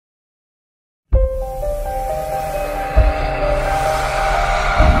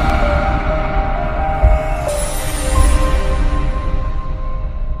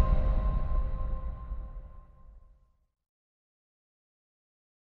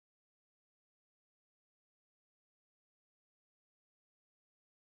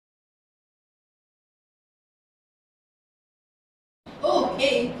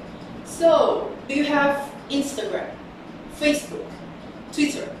Okay, so do you have Instagram, Facebook,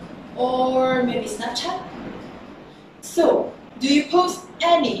 Twitter, or maybe Snapchat? So, do you post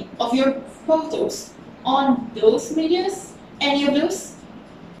any of your photos on those medias? Any of those?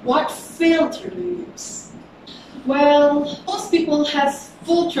 What filter do you use? Well, most people has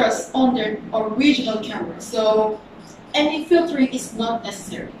full trust on their original camera, so any filtering is not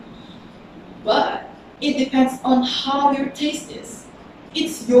necessary. But it depends on how your taste is.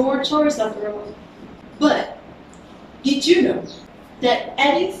 It's your choice after all. But did you know that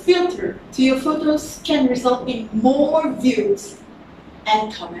adding filter to your photos can result in more views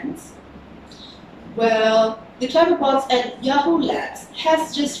and comments? Well, the cleverbots at Yahoo Labs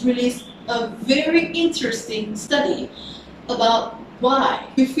has just released a very interesting study about why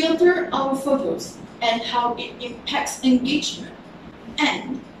we filter our photos and how it impacts engagement.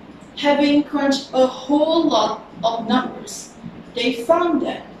 And having crunched a whole lot of numbers, they found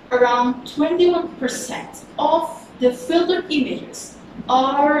that around 21% of the filtered images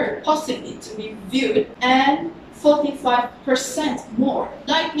are possibly to be viewed and 45% more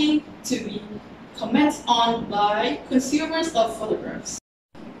likely to be commented on by consumers of photographs.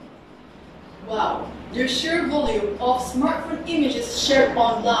 Wow, the sheer volume of smartphone images shared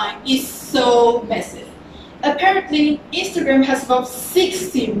online is so massive. Apparently, Instagram has about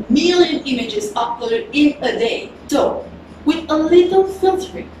 60 million images uploaded in a day. So, with a little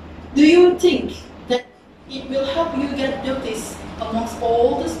filtering, do you think that it will help you get noticed amongst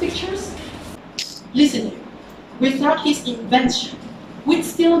all those pictures? Listen here, without his invention, we'd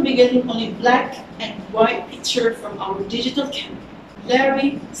still be getting only black and white picture from our digital camera.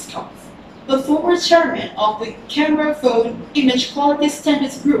 Larry Scott, a former chairman of the Camera Phone Image Quality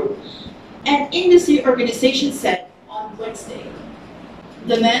Standards Group, an industry organization, said on Wednesday.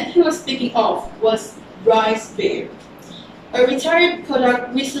 The man he was speaking of was Bryce Baer, a retired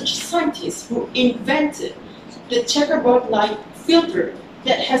Kodak research scientist who invented the checkerboard light filter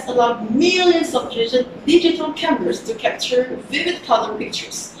that has allowed millions of digital cameras to capture vivid color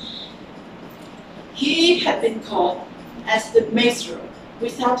pictures. He had been called as the maestro,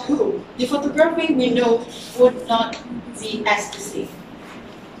 without whom the photography we know would not be as easy.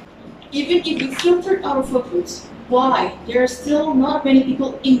 Even if we filtered our photos, why there are still not many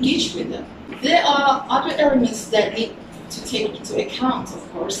people engaged with them? There are other elements that need to take into account,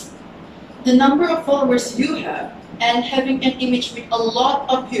 of course. The number of followers you have and having an image with a lot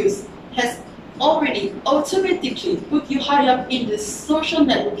of views has already automatically put you high up in the social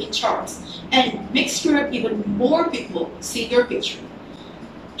networking charts and makes sure even more people see your picture.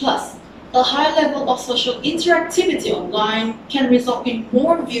 Plus, a high level of social interactivity online can result in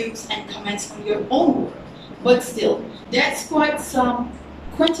more views and comments on your own work. But still, that's quite some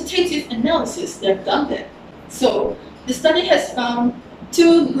quantitative analysis they've done there. So, the study has found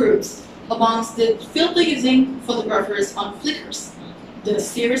two groups amongst the filter-using photographers on Flickr: the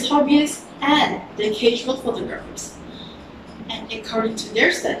serious hobbyists and the casual photographers. And according to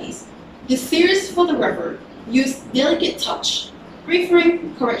their studies, the serious photographer used delicate touch,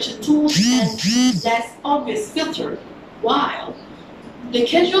 preferring correction tools and less obvious filter, while the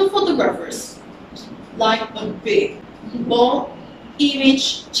casual photographers like a big, bold,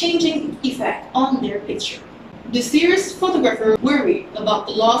 image-changing effect on their picture. The serious photographer worried about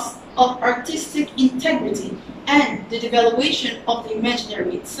the loss of artistic integrity and the devaluation of the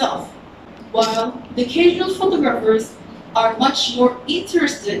imaginary itself, while the casual photographers are much more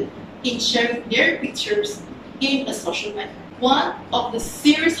interested in sharing their pictures in a social manner. One of the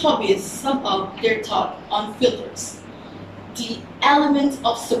serious hobbyists summed up their thought on filters. The element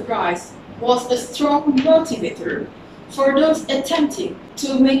of surprise was a strong motivator for those attempting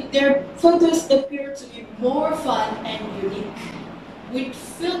to make their photos appear to be more fun and unique. With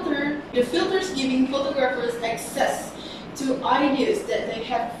the filters giving photographers access to ideas that they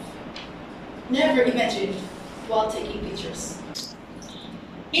have never imagined while taking pictures.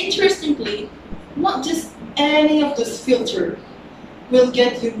 Interestingly, not just any of those filters will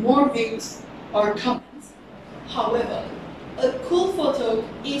get you more views or comments. However, a cool photo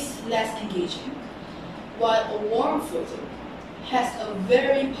is less engaging, while a warm photo has a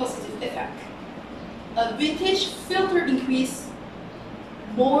very positive effect. A vintage filter increases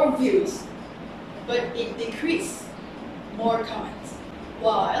more views, but it decreases more comments,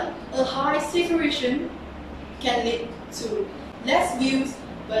 while a high saturation can lead to less views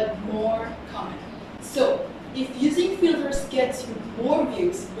but more comments. So, if using filters gets you more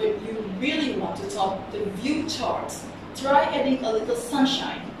views but you really want to top the view charts, try adding a little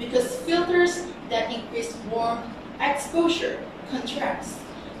sunshine, because filters that increase warmth, exposure, contrast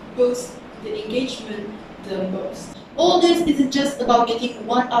boost the engagement the most. All this isn't just about getting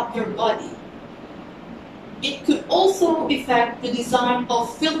one up your body. It could also affect the design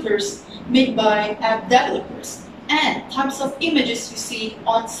of filters made by app developers and types of images you see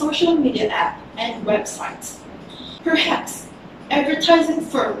on social media apps and websites. Perhaps advertising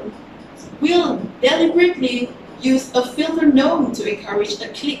firms will deliberately use a filter known to encourage a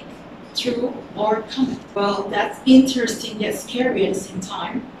click through or comment. Well, that's interesting yet scary at the same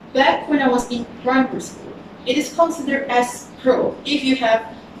time. Back when I was in primary school, it is considered as pro if you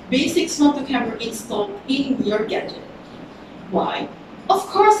have basic smartphone camera installed in your gadget. Why? Of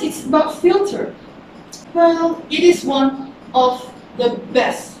course, it's about filter. Well, it is one of the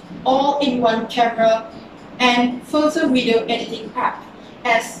best all-in-one camera and photo video editing app,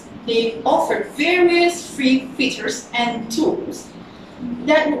 as they offer various free features and tools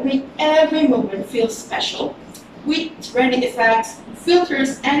that will make every moment feel special, with trending effects,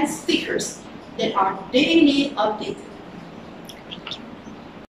 filters, and stickers that are daily updated.